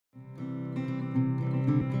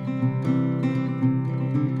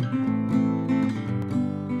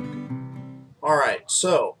Alright,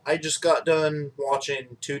 so I just got done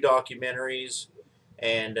watching two documentaries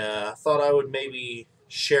and thought I would maybe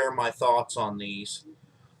share my thoughts on these.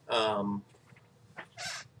 Um,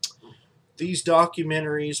 these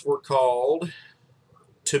documentaries were called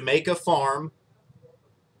To Make a Farm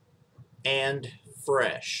and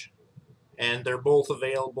Fresh, and they're both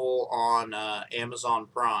available on Amazon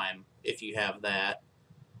Prime if you have that.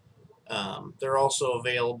 They're also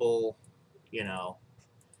available, you know,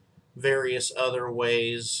 various other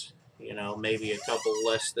ways, maybe a couple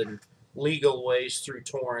less than legal ways through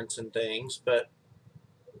torrents and things. But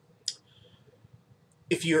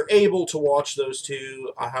if you're able to watch those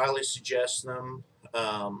two, I highly suggest them.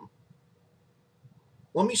 Um,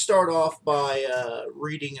 Let me start off by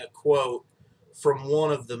reading a quote from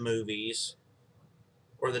one of the movies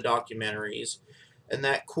or the documentaries. And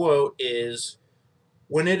that quote is: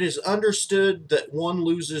 "When it is understood that one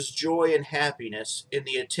loses joy and happiness in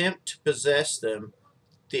the attempt to possess them,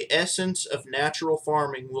 the essence of natural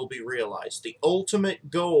farming will be realized. The ultimate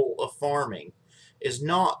goal of farming is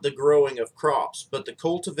not the growing of crops, but the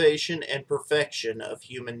cultivation and perfection of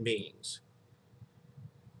human beings."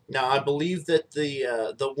 Now, I believe that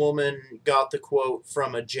the woman got the quote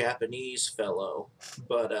from a Japanese fellow,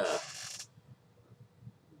 but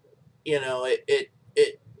it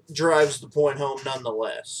drives the point home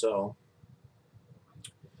nonetheless. So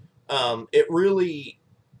it really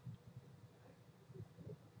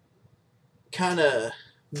kind of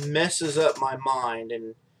messes up my mind,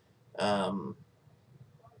 and um,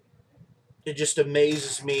 it just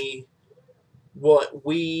amazes me what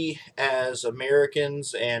we as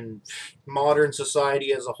Americans and modern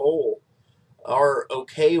society as a whole are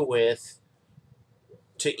okay with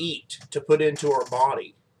to eat, to put into our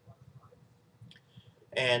body.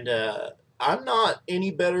 And I'm not any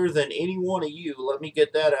better than any one of you. Let me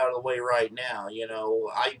get that out of the way right now.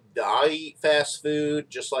 I eat fast food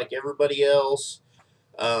just like everybody else.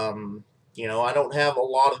 Um, I don't have a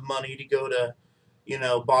lot of money to go to,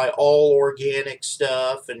 buy all organic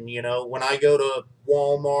stuff. And, when I go to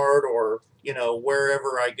Walmart or,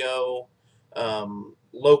 wherever I go,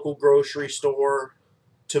 local grocery store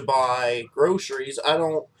to buy groceries, I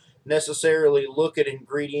don't necessarily look at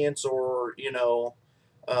ingredients or,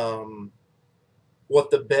 um,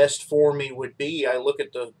 what the best for me would be. I look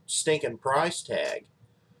at the stinking price tag,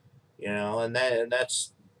 and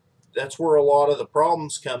that's where a lot of the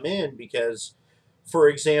problems come in. Because, for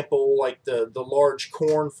example, like the large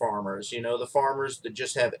corn farmers, the farmers that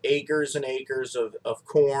just have acres and acres of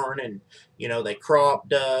corn, and they crop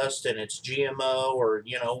dust and it's GMO or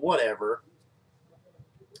whatever.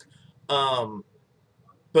 um,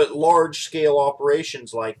 but large scale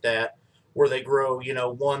operations like that, where they grow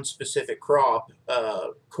one specific crop,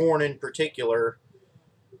 corn in particular,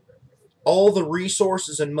 all the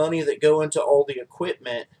resources and money that go into all the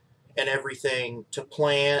equipment and everything to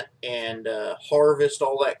plant and harvest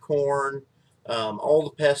all that corn, all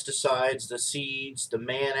the pesticides, the seeds, the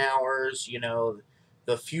man hours,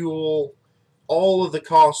 the fuel, all of the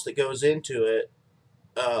cost that goes into it.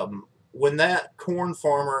 When that corn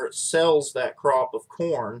farmer sells that crop of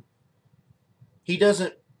corn, he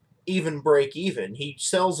doesn't even break even. He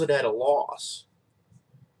sells it at a loss.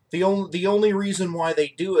 The only reason why they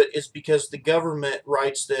do it is because the government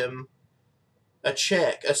writes them a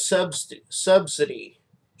check, a subsidy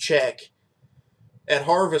check at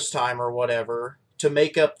harvest time or whatever, to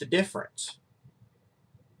make up the difference.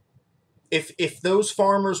 If those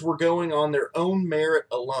farmers were going on their own merit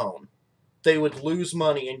alone, they would lose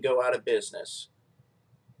money and go out of business.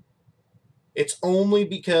 It's only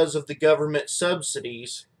because of the government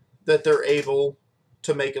subsidies that they're able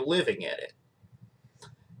to make a living at it.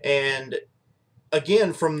 And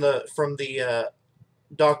again, from the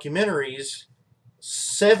documentaries,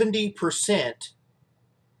 70%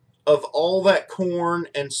 of all that corn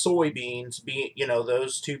and soybeans, being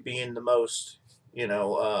those two being the most you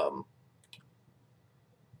know um,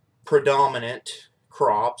 predominant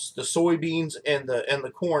crops, the soybeans and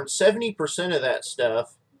the corn, 70% of that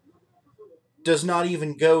stuff does not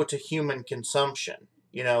even go to human consumption.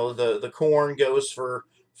 The corn goes for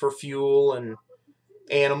fuel and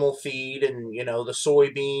animal feed, and the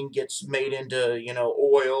soybean gets made into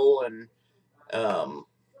oil and um,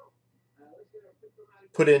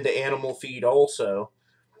 put into animal feed also.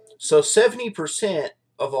 So 70%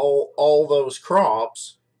 of all those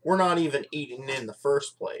crops we're not even eating in the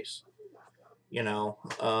first place. You know,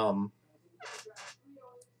 um,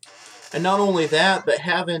 and not only that, but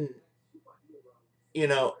having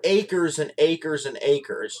acres and acres and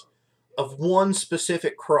acres of one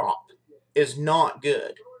specific crop is not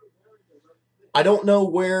good. I don't know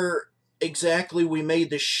where exactly we made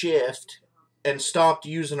the shift and stopped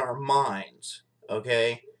using our minds.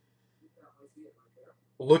 Okay,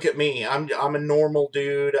 look at me. I'm a normal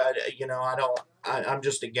dude. I don't. I'm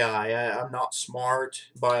just a guy. I'm not smart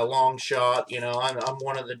by a long shot. I'm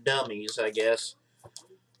one of the dummies, I guess.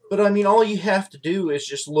 But I mean, all you have to do is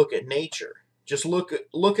just look at nature. Just look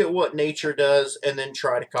at what nature does, and then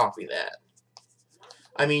try to copy that.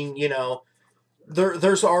 I mean,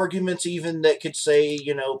 there's arguments even that could say,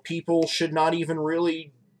 people should not even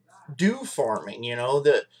really do farming.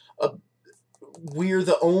 That uh, we're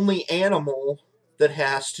the only animal that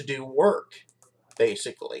has to do work,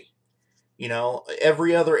 basically.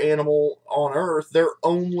 Every other animal on Earth, their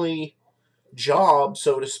only job,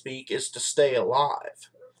 so to speak, is to stay alive.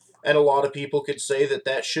 And a lot of people could say that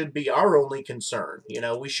that should be our only concern.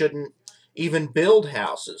 We shouldn't even build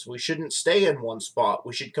houses. We shouldn't stay in one spot.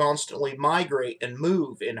 We should constantly migrate and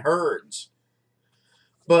move in herds.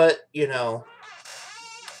 But,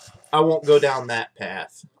 I won't go down that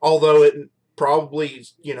path. Although it probably,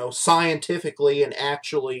 scientifically and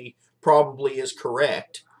actually probably is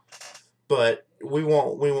correct. But we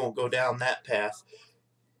won't go down that path.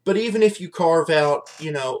 But even if you carve out,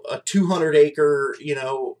 a 200 acre,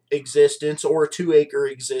 existence, or a 2 acre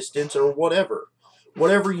existence, or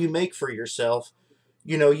whatever you make for yourself,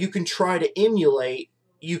 you can try to emulate,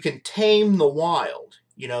 you can tame the wild.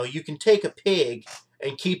 You can take a pig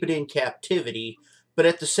and keep it in captivity, but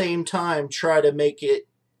at the same time try to make it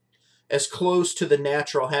as close to the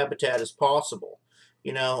natural habitat as possible.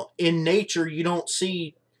 In nature, you don't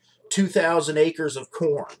see 2,000 acres of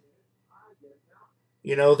corn.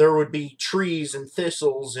 There would be trees and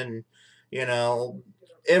thistles and, you know,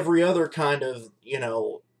 every other kind of,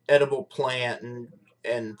 edible plant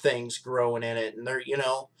and things growing in it. And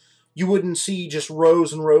you wouldn't see just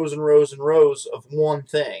rows and rows and rows and rows of one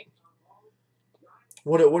thing.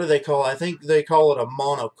 What do they call it? I think they call it a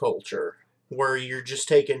monoculture, where you're just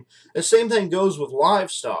taking, the same thing goes with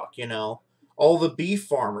livestock, all the beef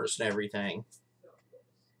farmers and everything.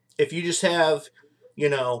 If you just have, you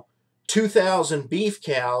know, 2,000 beef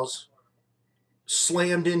cows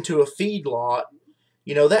slammed into a feedlot,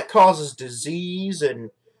 that causes disease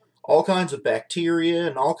and all kinds of bacteria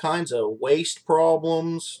and all kinds of waste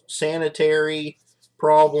problems, sanitary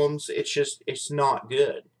problems. It's not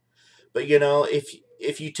good. But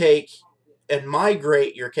if you take and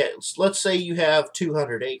migrate your cattle, let's say you have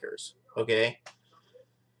 200 acres, okay?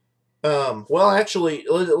 Well, actually,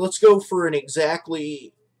 let's go for an exact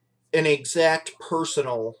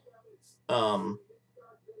personal um,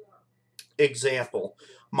 example.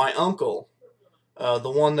 My uncle,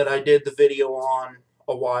 the one that I did the video on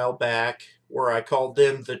a while back, where I called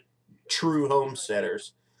them the true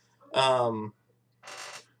homesteaders. Um,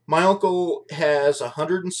 my uncle has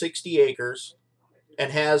 160 acres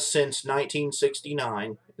and has since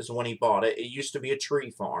 1969 is when he bought it. It used to be a tree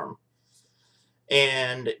farm.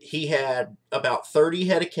 And he had about 30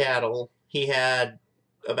 head of cattle. He had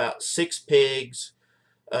about 6 pigs,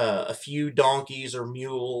 a few donkeys or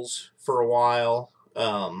mules for a while,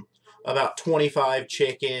 about 25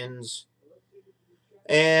 chickens,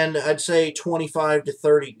 and I'd say 25 to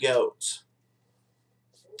 30 goats.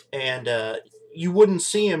 And you wouldn't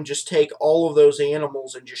see him just take all of those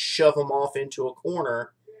animals and just shove them off into a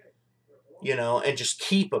corner, and just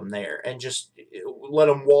keep them there and just let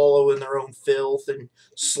them wallow in their own filth and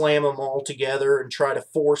slam them all together and try to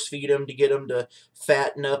force feed them to get them to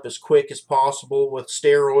fatten up as quick as possible with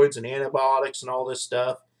steroids and antibiotics and all this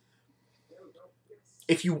stuff.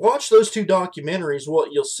 If you watch those two documentaries,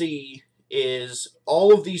 what you'll see is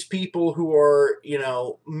all of these people who are,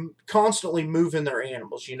 constantly moving their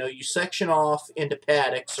animals. You section off into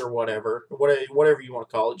paddocks or whatever you want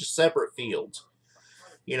to call it, just separate fields.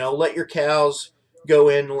 Let your cows go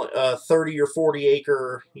in a 30 or 40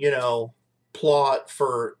 acre, plot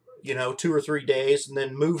for, 2 or 3 days, and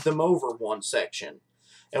then move them over one section.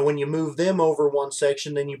 And when you move them over one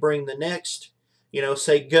section, then you bring the next,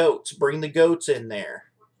 say goats, bring the goats in there.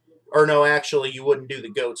 Or no, actually, you wouldn't do the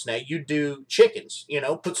goats now. You do chickens.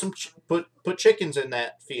 Put chickens in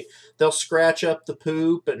that feed. They'll scratch up the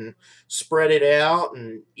poop and spread it out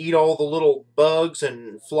and eat all the little bugs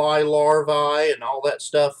and fly larvae and all that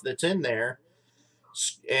stuff that's in there.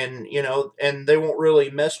 And they won't really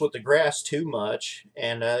mess with the grass too much,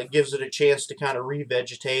 and gives it a chance to kind of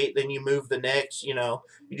revegetate. Then you move the next. You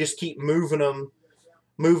just keep moving them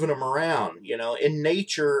around. In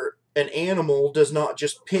nature, an animal does not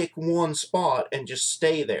just pick one spot and just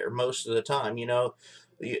stay there most of the time.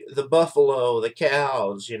 The buffalo, the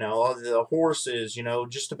cows, the horses,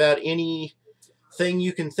 just about anything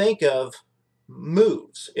you can think of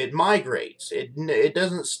moves. It migrates. It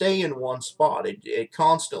doesn't stay in one spot. It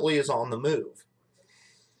constantly is on the move.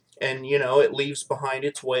 And it leaves behind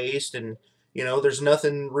its waste, and there's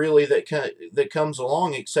nothing really that comes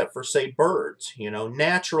along except for, say, birds.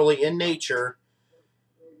 Naturally in nature,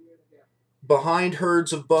 behind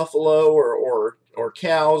herds of buffalo or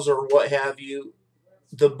cows or what have you,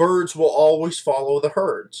 the birds will always follow the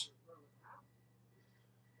herds.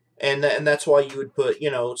 And that's why you would put,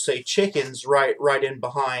 say, chickens right in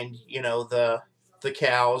behind, the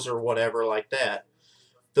cows or whatever like that.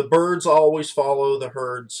 The birds always follow the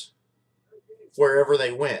herds wherever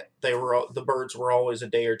they went. The birds were always a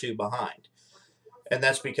day or two behind. And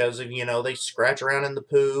that's because of, they scratch around in the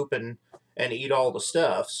poop and eat all the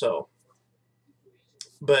stuff. So,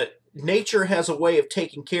 but nature has a way of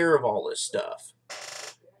taking care of all this stuff.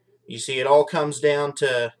 You see, it all comes down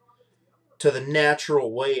to the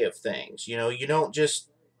natural way of things. You don't just,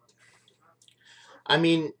 I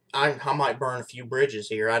mean, I might burn a few bridges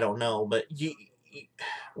here, I don't know, but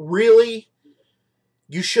really,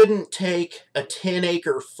 you shouldn't take a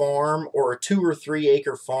 10-acre farm or a 2 or 3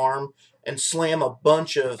 acre farm and slam a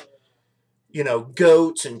bunch of,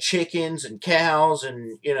 goats and chickens and cows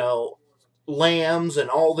and, lambs and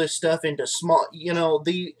all this stuff into small,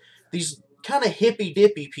 these kind of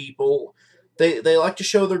hippy-dippy people. They like to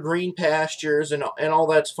show their green pastures and all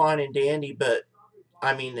that's fine and dandy, but,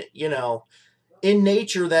 I mean, in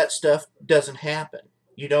nature that stuff doesn't happen.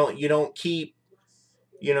 You don't keep,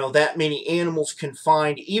 that many animals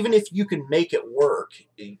confined. Even if you can make it work,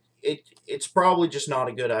 it's probably just not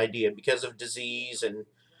a good idea because of disease and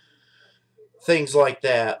things like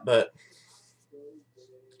that. But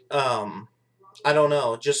I don't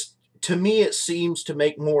know. Just to me, it seems to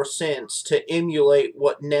make more sense to emulate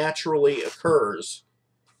what naturally occurs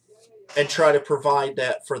and try to provide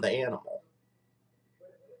that for the animal.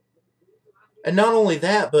 And not only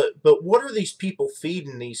that, but what are these people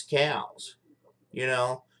feeding these cows?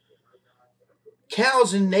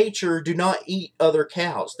 Cows in nature do not eat other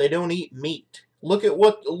cows. They don't eat meat. Look at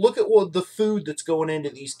what the food that's going into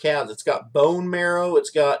these cows. It's got bone marrow. It's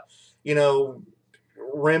got,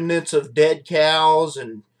 remnants of dead cows,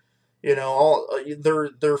 and all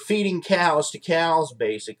they're feeding cows to cows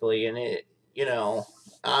basically, and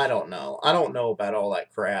I don't know. I don't know about all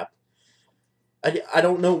that crap. I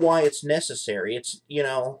don't know why it's necessary. It's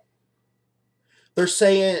they're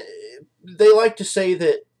saying, they like to say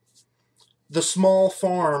that the small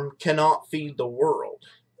farm cannot feed the world,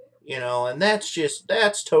 and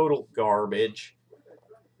that's total garbage.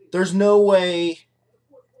 There's no way.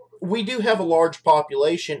 We do have a large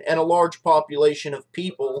population, and a large population of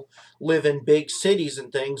people live in big cities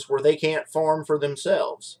and things where they can't farm for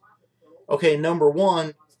themselves. Okay, number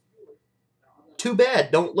one, too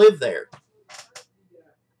bad, don't live there.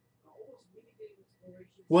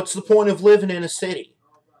 What's the point of living in a city?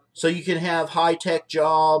 So you can have high-tech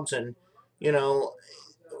jobs and,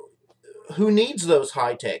 who needs those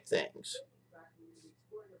high-tech things?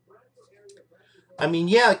 I mean,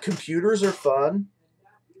 yeah, computers are fun.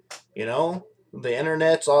 The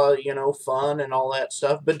internet's all, fun and all that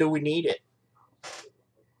stuff, but do we need it?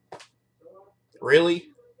 Really?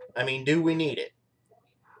 I mean, do we need it?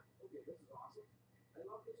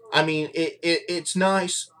 I mean, it's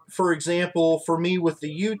nice. For example, for me with the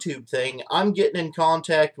YouTube thing, I'm getting in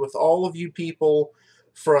contact with all of you people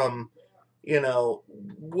from,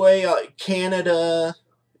 way Canada,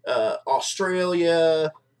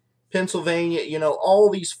 Australia, Pennsylvania, all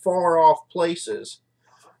these far off places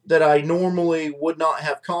that I normally would not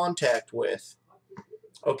have contact with.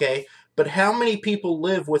 Okay? But how many people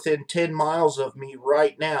live within 10 miles of me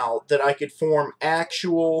right now that I could form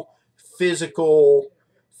actual, physical,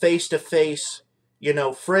 face-to-face,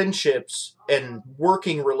 friendships and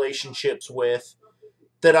working relationships with,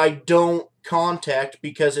 that I don't contact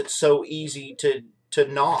because it's so easy to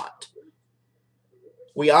not?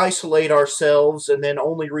 We isolate ourselves and then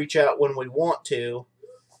only reach out when we want to.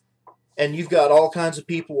 And you've got all kinds of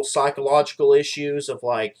people with psychological issues of,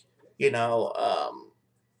 like,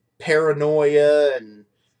 paranoia and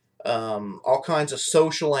all kinds of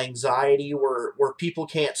social anxiety where people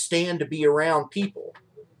can't stand to be around people.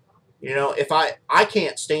 If I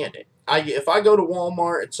can't stand it. If I go to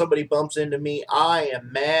Walmart and somebody bumps into me, I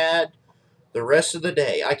am mad the rest of the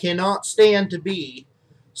day. I cannot stand to be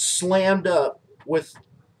slammed up with,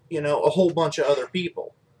 a whole bunch of other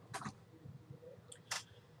people.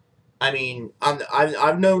 I mean,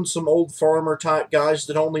 I've known some old farmer type guys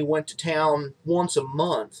that only went to town once a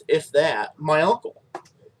month, if that. My uncle,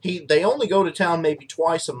 they only go to town maybe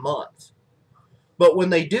twice a month. But when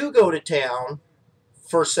they do go to town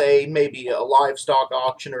for, say, maybe a livestock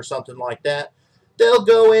auction or something like that, they'll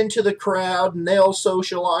go into the crowd and they'll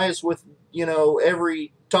socialize with,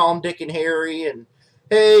 every Tom, Dick, and Harry, and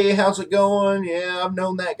hey, how's it going? Yeah, I've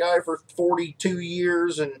known that guy for 42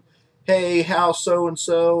 years, and hey, how's so and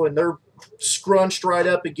so? And they're scrunched right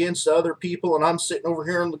up against other people, and I'm sitting over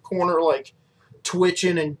here in the corner, like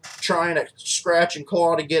twitching and trying to scratch and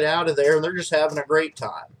claw to get out of there, and they're just having a great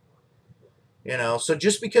time. So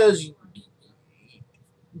just because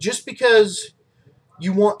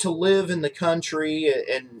you want to live in the country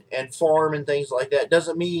and farm and things like that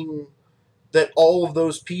doesn't mean that all of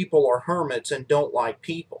those people are hermits and don't like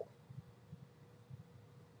people.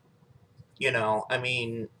 I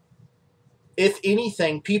mean, if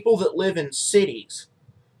anything, people that live in cities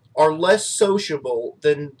are less sociable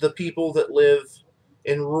than the people that live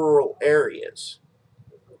in rural areas.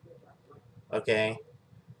 Okay?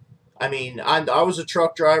 I mean, I was a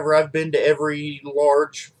truck driver. I've been to every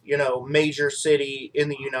large, major city in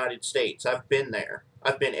the United States. I've been there.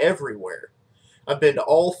 I've been everywhere. I've been to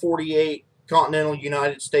all 48 continental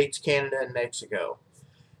United States, Canada, and Mexico.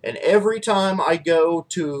 And every time I go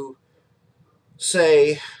to,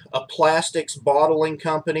 say, a plastics bottling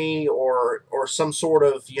company or some sort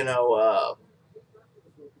of,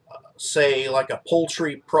 say, like a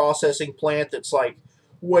poultry processing plant that's like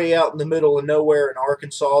way out in the middle of nowhere in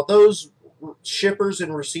Arkansas, those shippers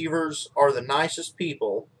and receivers are the nicest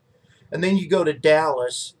people. And then you go to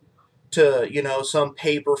Dallas to, some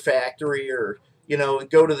paper factory, or,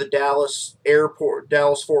 go to the Dallas airport,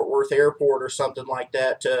 Dallas Fort Worth airport or something like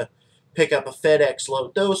that to pick up a FedEx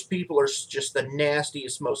load. Those people are just the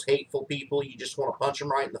nastiest, most hateful people. You just want to punch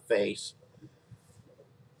them right in the face.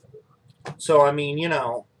 So, I mean,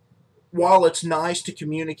 while it's nice to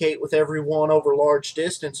communicate with everyone over large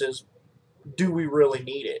distances, do we really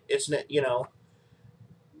need it? It's not,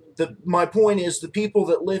 my point is, the people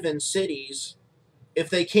that live in cities, if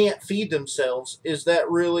they can't feed themselves, is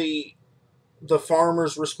that really the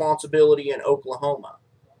farmer's responsibility in Oklahoma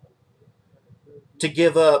to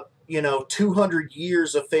give up, 200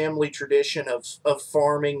 years of family tradition of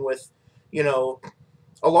farming with,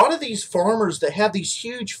 a lot of these farmers that have these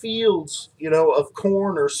huge fields, of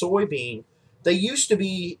corn or soybean, they used to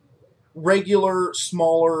be regular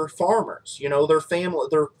smaller farmers. Their family,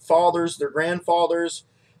 their fathers, their grandfathers,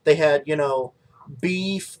 they had,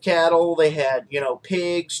 beef, cattle, they had,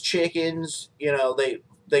 pigs, chickens,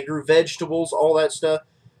 they grew vegetables, all that stuff.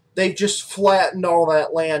 They've just flattened all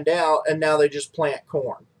that land out, and now they just plant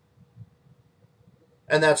corn.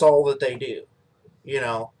 And that's all that they do. You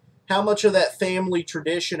know, how much of that family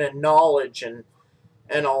tradition and knowledge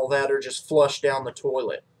and all that are just flushed down the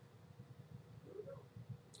toilet?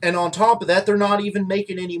 And on top of that, they're not even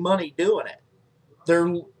making any money doing it.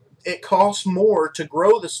 It costs more to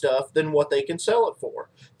grow the stuff than what they can sell it for.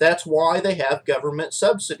 That's why they have government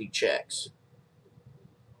subsidy checks.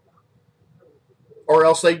 Or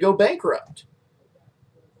else they'd go bankrupt.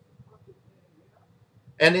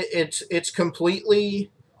 And it's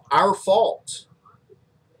completely our fault.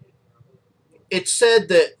 It's said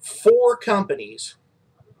that 4 companies,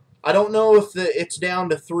 I don't know if it's down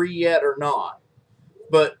to 3 yet or not,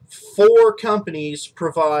 but 4 companies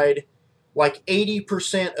provide like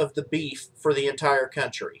 80% of the beef for the entire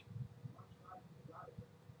country.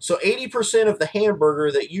 So 80% of the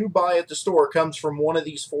hamburger that you buy at the store comes from one of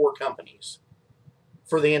these 4 companies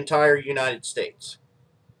for the entire United States.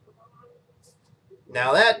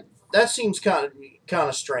 Now that seems kind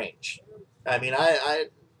of strange. I mean,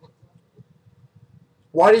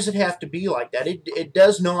 why does it have to be like that? It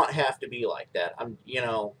does not have to be like that.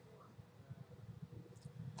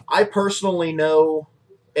 I personally know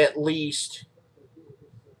at least,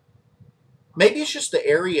 maybe it's just the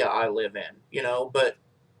area I live in, but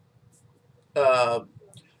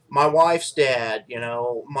my wife's dad,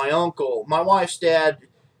 my uncle, my wife's dad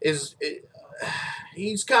is,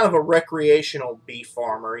 he's kind of a recreational beef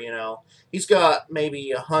farmer, He's got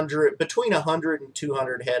maybe between 100 and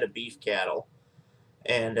 200 head of beef cattle.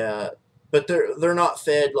 And, but they're not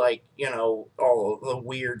fed like, all the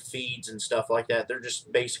weird feeds and stuff like that. They're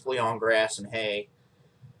just basically on grass and hay.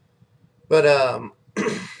 But,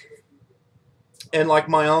 and like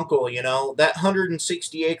my uncle, that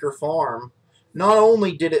 160-acre farm, not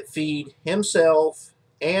only did it feed himself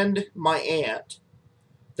and my aunt,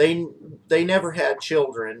 they never had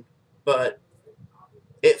children, but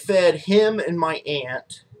it fed him and my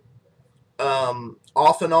aunt.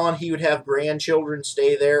 Off and on, he would have grandchildren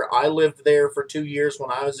stay there. I lived there for 2 years when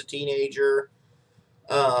I was a teenager.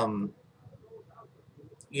 Um,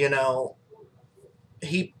 you know,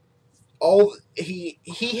 he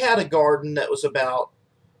he had a garden that was about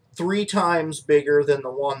 3 times bigger than the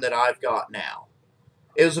one that I've got now.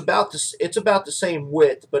 It's about the same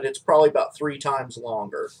width, but it's probably about 3 times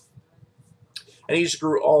longer. And he just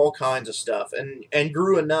grew all kinds of stuff, and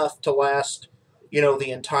grew enough to last,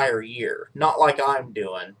 the entire year. Not like I'm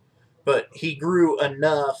doing, but he grew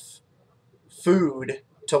enough food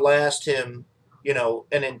to last him,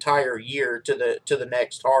 an entire year to the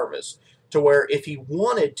next harvest. To where if he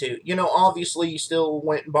wanted to, obviously he still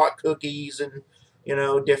went and bought cookies and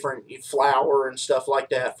different flour and stuff like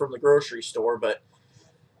that from the grocery store. But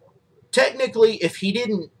technically, if he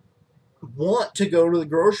didn't want to go to the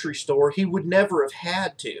grocery store, he would never have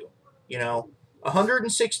had to.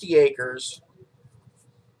 160 acres,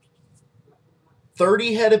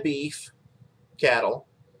 30 head of beef, cattle,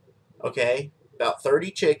 okay, about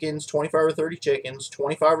 30 chickens, 25 or 30 chickens,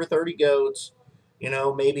 25 or 30 goats,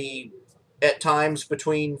 maybe at times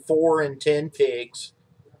between 4 and 10 pigs,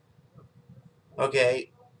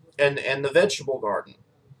 okay, and the vegetable garden.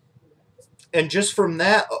 And just from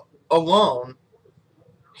that alone,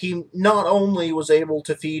 he not only was able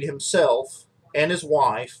to feed himself and his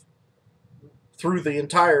wife through the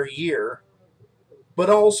entire year, but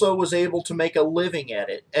also was able to make a living at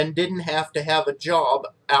it and didn't have to have a job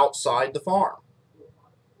outside the farm.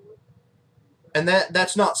 And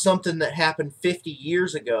that's not something that happened 50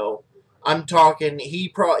 years ago. I'm talking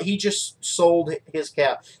he just sold his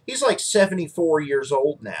cow. He's like 74 years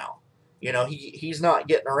old now. He's not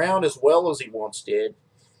getting around as well as he once did.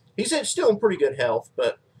 He's still in pretty good health,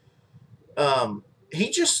 but he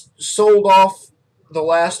just sold off the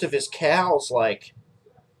last of his cows, like,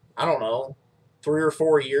 I don't know, 3 or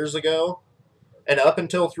 4 years ago. And up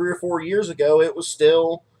until 3 or 4 years ago, it was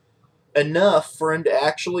still enough for him to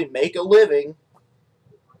actually make a living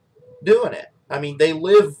doing it. I mean, they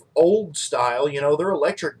live old style. Their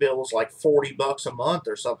electric bill was like $40 a month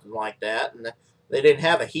or something like that, and they didn't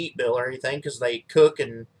have a heat bill or anything because they cook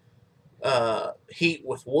and heat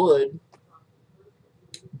with wood.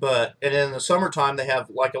 And in the summertime, they have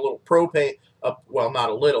like a little propane, well, not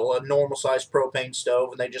a little, a normal sized propane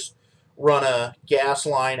stove, and they just run a gas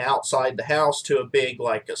line outside the house to a big,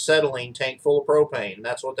 like, acetylene tank full of propane.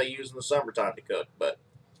 That's what they use in the summertime to cook.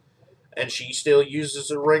 And she still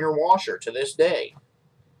uses a wringer washer to this day.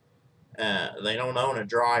 They don't own a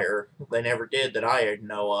dryer. They never did that I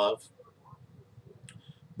know of.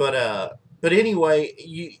 But anyway,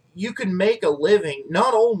 you can make a living.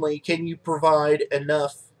 Not only can you provide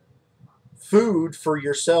enough food for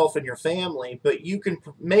yourself and your family, but you can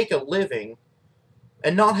make a living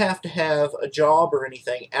and not have to have a job or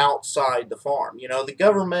anything outside the farm. The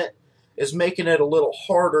government is making it a little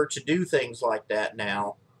harder to do things like that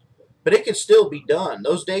now, but it can still be done.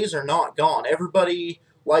 Those days are not gone. Everybody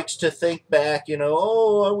likes to think back,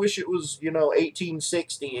 oh, I wish it was,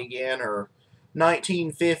 1860 again, or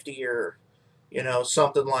 1950, or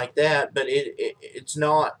something like that. But it's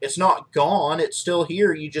not gone. It's still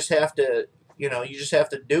here. You just have to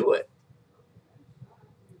do it.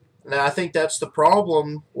 And I think that's the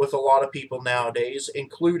problem with a lot of people nowadays,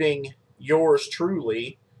 including yours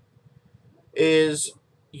truly, is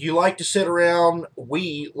we like to sit around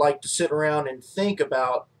and think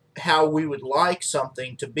about how we would like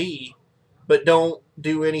something to be, but don't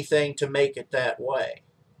do anything to make it that way.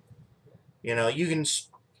 You can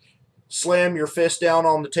slam your fist down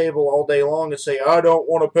on the table all day long and say, I don't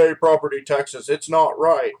want to pay property taxes. It's not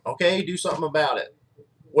right. Okay, do something about it.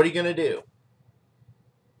 What are you going to do?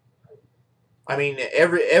 I mean,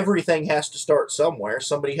 everything has to start somewhere.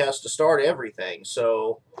 Somebody has to start everything.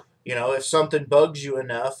 So, if something bugs you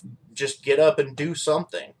enough, just get up and do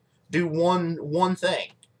something. Do one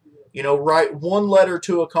thing. Write one letter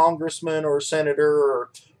to a congressman or a senator,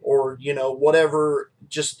 or whatever.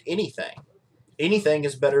 Just anything. Anything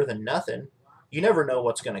is better than nothing. You never know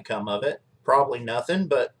what's going to come of it. Probably nothing,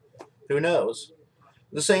 but who knows?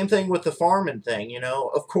 The same thing with the farming thing.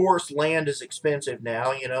 Of course, land is expensive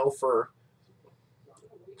now.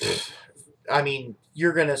 I mean,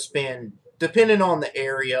 you're going to spend, depending on the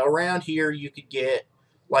area, around here you could get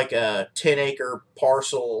like a 10-acre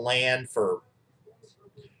parcel of land for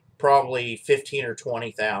probably 15 or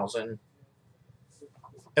 20,000.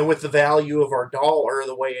 And with the value of our dollar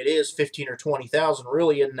the way it is, 15 or 20,000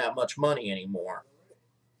 really isn't that much money anymore.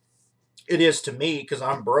 It is to me because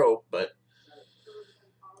I'm broke, but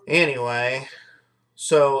anyway.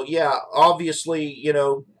 So yeah, obviously,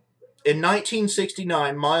 in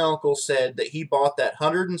 1969, my uncle said that he bought that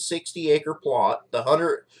 160-acre plot, the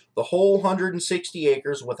whole 160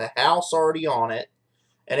 acres with a house already on it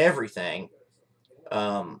and everything.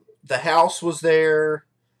 The house was there.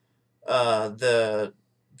 The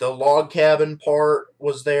log cabin part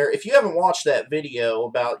was there. If you haven't watched that video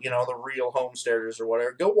about the real homesteaders or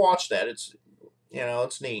whatever, go watch that. You know,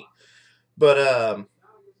 it's neat. But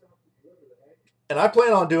and I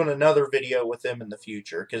plan on doing another video with them in the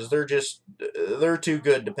future because they're too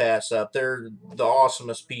good to pass up. They're the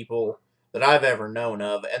awesomest people that I've ever known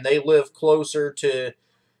of, and they live closer to,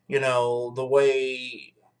 you know, the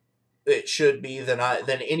way it should be than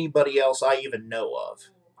anybody else I even know of.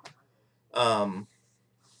 Um,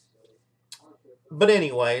 but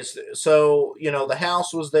anyways, so you know the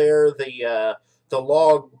house was there. The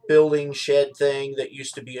log building shed thing that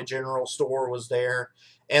used to be a general store was there,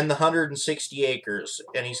 and the 160 acres.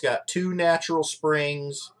 And he's got two natural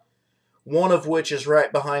springs, one of which is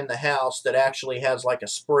right behind the house that actually has like a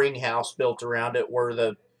spring house built around it where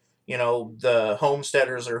the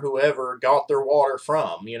homesteaders or whoever got their water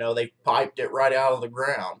from. You know, they piped it right out of the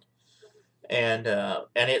ground, and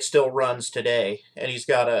it still runs today. And he's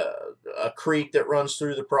got a creek that runs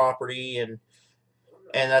through the property, and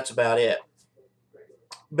that's about it.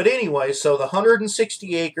 But anyway, so the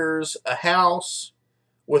 160 acres, a house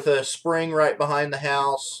with a spring right behind the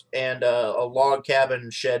house, and a log cabin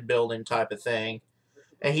shed building type of thing.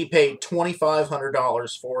 And he paid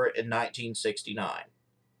 $2,500 for it in 1969.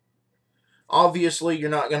 Obviously, you're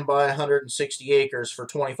not going to buy 160 acres for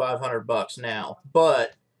 2,500 bucks now,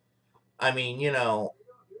 but I mean, you know,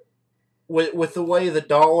 with the way the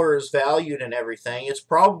dollar is valued and everything, it's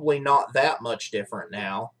probably not that much different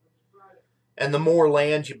now. And the more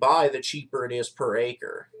land you buy, the cheaper it is per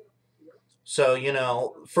acre. So, you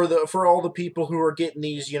know, for all the people who are getting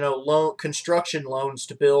these, you know, construction loans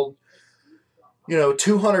to build, you know,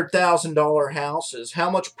 $200,000 houses,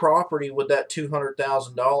 how much property would that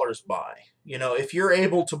 $200,000 buy? You know, if you're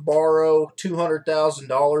able to borrow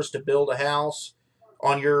 $200,000 to build a house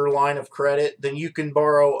on your line of credit, then you can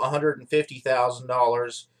borrow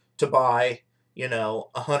 $150,000 to buy, you know,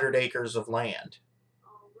 100 acres of land.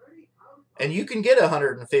 And you can get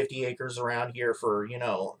 150 acres around here for, you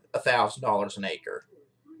know, $1,000 an acre.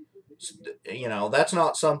 You know, that's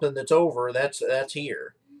not something that's over. That's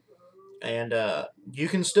here. And you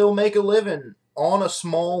can still make a living on a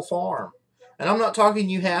small farm. And I'm not talking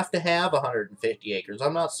you have to have 150 acres.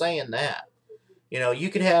 I'm not saying that. You know, you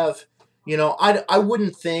could have, you know, I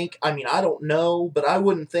wouldn't think, I mean, I don't know, but I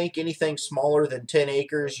wouldn't think anything smaller than 10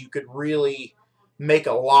 acres you could really make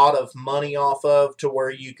a lot of money off of, to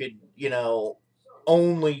where you could, you know,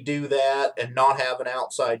 only do that and not have an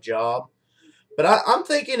outside job. But I'm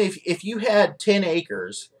thinking if you had 10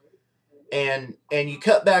 acres and you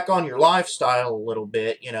cut back on your lifestyle a little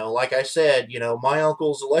bit, you know, like I said, you know, my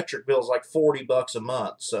uncle's electric bill is like 40 bucks a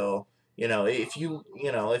month. So, you know, if you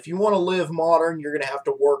want to live modern, you're going to have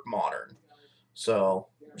to work modern. So,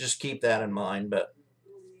 just keep that in mind. But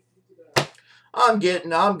I'm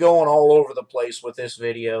going all over the place with this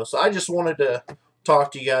video. So I just wanted to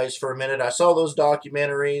talk to you guys for a minute. I saw those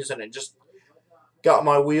documentaries and it just got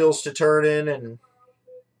my wheels to turning, and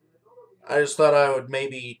I just thought I would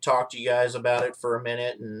maybe talk to you guys about it for a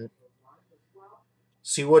minute and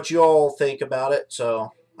see what you all think about it.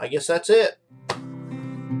 So I guess that's it.